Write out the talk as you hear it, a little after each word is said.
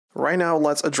Right now,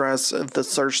 let's address the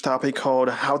search topic called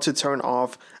how to turn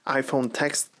off iPhone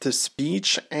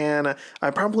text-to-speech. And I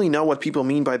probably know what people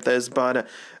mean by this, but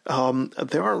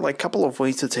there are like a couple of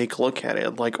ways to take a look at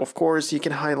it. Like, of course, you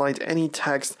can highlight any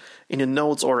text in the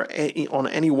notes or on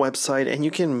any website, and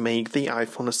you can make the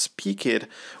iPhone speak it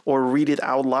or read it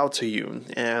out loud to you.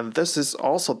 And this is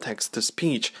also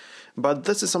text-to-speech. But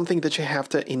this is something that you have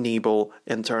to enable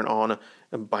and turn on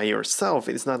by yourself.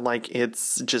 It's not like it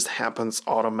just happens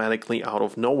automatically out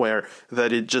of nowhere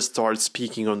that it just starts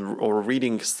speaking or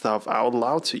reading stuff out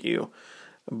loud to you.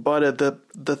 But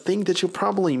the thing that you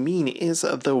probably mean is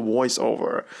the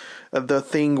voiceover. The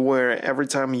thing where every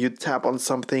time you tap on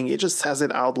something, it just says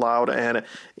it out loud and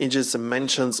it just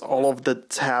mentions all of the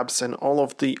tabs and all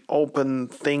of the open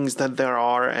things that there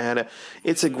are. And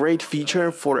it's a great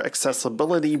feature for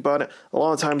accessibility, but a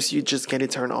lot of times you just get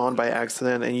it turned on by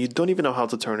accident and you don't even know how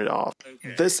to turn it off.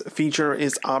 This feature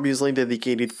is obviously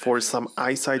dedicated for some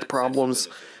eyesight problems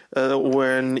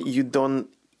when you don't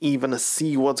even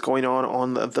see what's going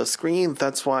on the screen.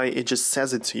 That's why it just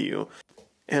says it to you.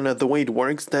 And the way it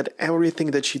works, that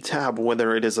everything that you tap,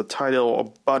 whether it is a title, a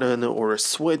button, or a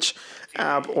switch,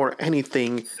 app, or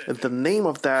anything, the name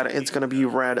of that is going to be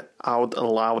read out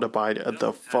loud by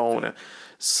the phone.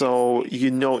 So you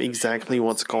know exactly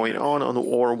what's going on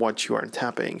or what you are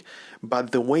tapping.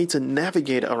 But the way to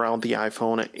navigate around the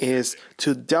iPhone is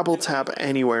to double tap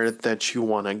anywhere that you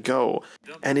want to go.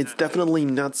 And it's definitely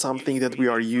not something that we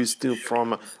are used to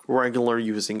from regular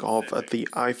using of the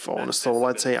iPhone. So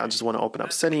let's say I just want to open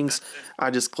up settings. I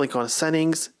just click on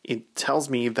settings. It tells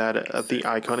me that the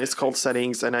icon is called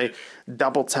settings, and I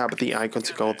double tap the icon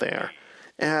to go there.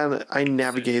 And I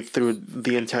navigate through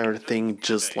the entire thing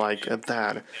just like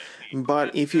that.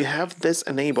 But if you have this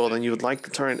enabled and you would like to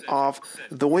turn it off,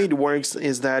 the way it works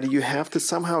is that you have to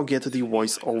somehow get to the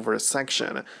voiceover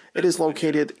section. It is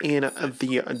located in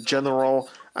the general,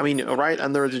 right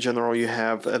under the general you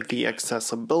have the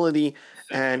accessibility,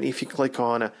 and if you click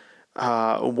on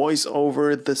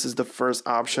voiceover, this is the first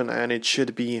option and it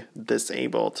should be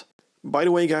disabled. By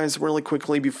the way, guys, really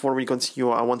quickly before we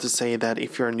continue, I want to say that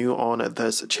if you're new on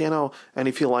this channel and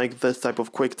if you like this type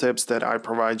of quick tips that I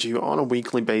provide you on a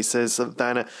weekly basis,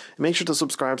 then make sure to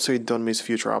subscribe so you don't miss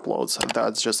future uploads.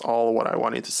 That's just all what I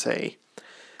wanted to say.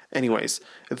 Anyways,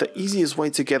 the easiest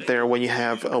way to get there when you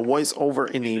have a voiceover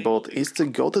enabled is to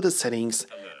go to the settings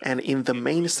and in the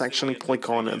main section click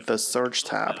on the search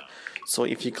tab. So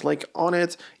if you click on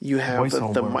it, you have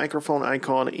the microphone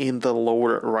icon in the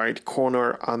lower right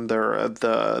corner under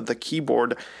the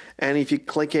keyboard. And if you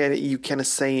click it, you can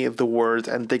say the word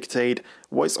and dictate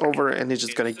voiceover, and it's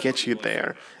just going to get you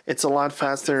there. It's a lot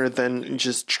faster than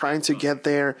just trying to get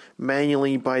there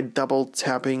manually by double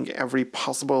tapping every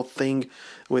possible thing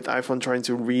with iPhone trying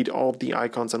to read all the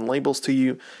icons and labels to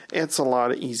you. It's a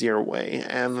lot easier way.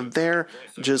 And there,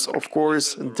 just of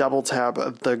course, double tap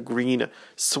the green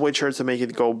switcher to make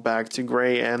it go back to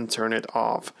gray and turn it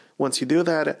off. Once you do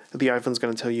that, the iPhone's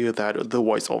going to tell you that the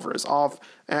voiceover is off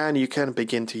and you can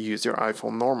begin to use your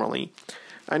iPhone normally.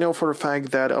 I know for a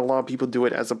fact that a lot of people do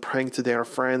it as a prank to their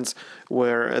friends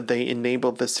where they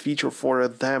enable this feature for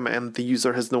them and the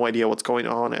user has no idea what's going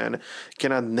on and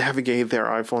cannot navigate their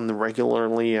iPhone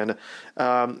regularly. And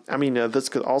this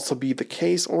could also be the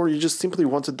case, or you just simply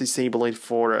want to disable it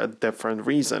for a different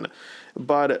reason.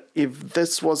 But if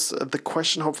this was the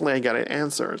question, hopefully I got it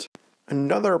answered.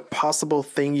 Another possible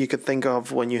thing you could think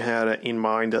of when you had in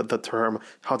mind the term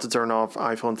how to turn off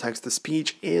iPhone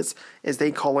text-to-speech is, as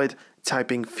they call it,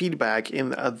 typing feedback in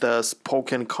the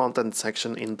spoken content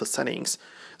section in the settings.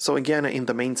 So again, in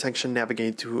the main section,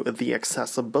 navigate to the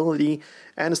accessibility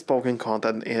and spoken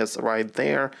content is right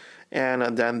there,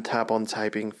 and then tap on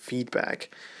typing feedback.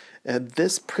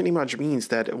 This pretty much means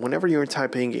that whenever you're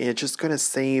typing, it's just going to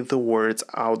say the words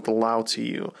out loud to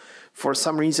you. For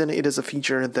some reason, it is a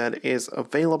feature that is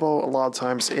available. A lot of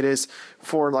times it is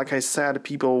for, like I said,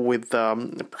 people with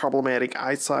problematic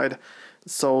eyesight,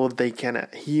 so they can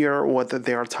hear what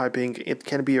they are typing. It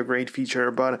can be a great feature,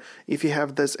 but if you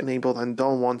have this enabled and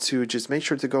don't want to, just make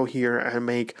sure to go here and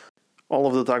make all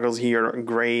of the toggles here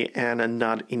gray and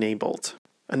not enabled.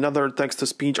 Another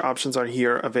text-to-speech options are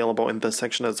here available in this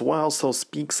section as well. So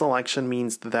speak selection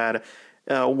means that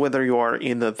whether you are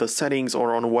in the settings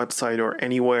or on a website or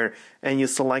anywhere and you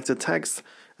select a text,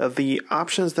 the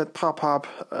options that pop up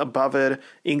above it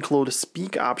include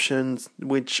speak options,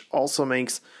 which also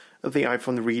makes the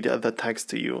iPhone read the text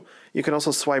to you. You can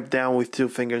also swipe down with 2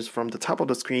 fingers from the top of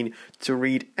the screen to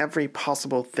read every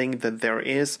possible thing that there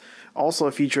is. Also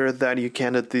a feature that you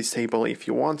can disable if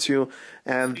you want to,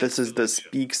 and this is the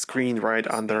speak screen right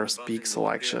under speak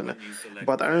selection.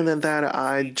 But other than that,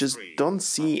 I just don't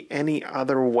see any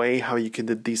other way how you can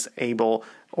disable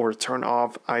or turn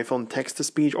off iPhone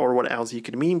text-to-speech or what else you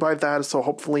could mean by that. So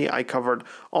hopefully I covered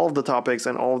all of the topics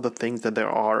and all of the things that there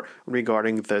are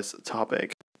regarding this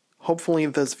topic. Hopefully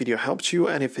this video helped you,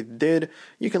 and if it did,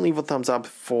 you can leave a thumbs up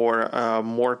for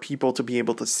more people to be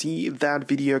able to see that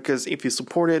video, because if you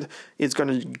support it, it's going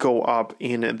to go up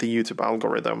in the YouTube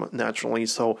algorithm naturally,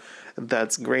 so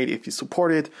that's great if you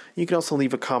support it. You can also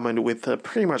leave a comment with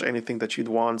pretty much anything that you'd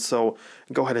want, so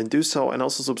go ahead and do so, and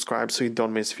also subscribe so you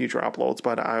don't miss future uploads,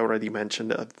 but I already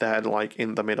mentioned that like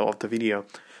in the middle of the video.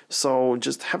 So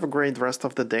just have a great rest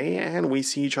of the day, and we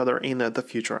see each other in the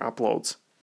future uploads.